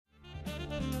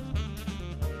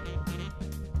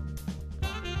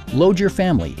Load your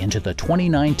family into the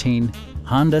 2019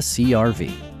 Honda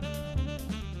CR-V.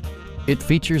 It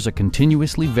features a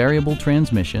continuously variable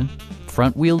transmission,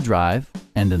 front-wheel drive,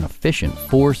 and an efficient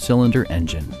 4-cylinder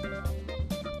engine.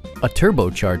 A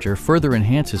turbocharger further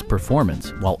enhances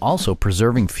performance while also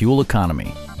preserving fuel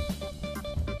economy.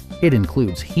 It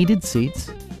includes heated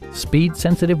seats,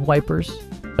 speed-sensitive wipers,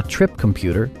 a trip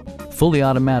computer, fully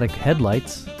automatic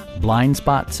headlights, blind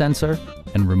spot sensor,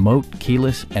 and remote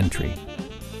keyless entry.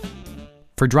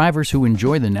 For drivers who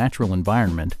enjoy the natural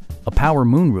environment, a power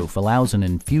moonroof allows an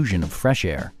infusion of fresh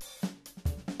air.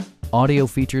 Audio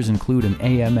features include an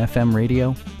AM/FM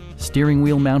radio, steering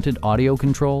wheel mounted audio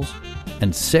controls,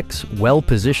 and 6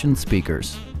 well-positioned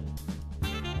speakers.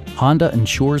 Honda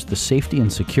ensures the safety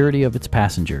and security of its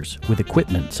passengers with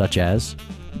equipment such as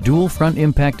dual front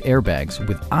impact airbags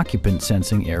with occupant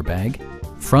sensing airbag,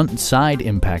 front and side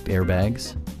impact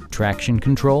airbags, traction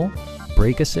control,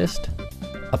 brake assist,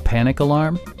 a panic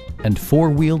alarm, and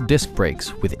 4-wheel disc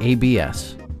brakes with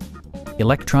ABS.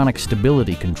 Electronic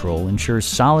stability control ensures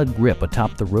solid grip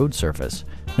atop the road surface,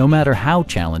 no matter how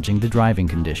challenging the driving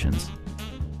conditions.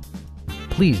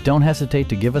 Please don't hesitate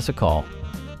to give us a call.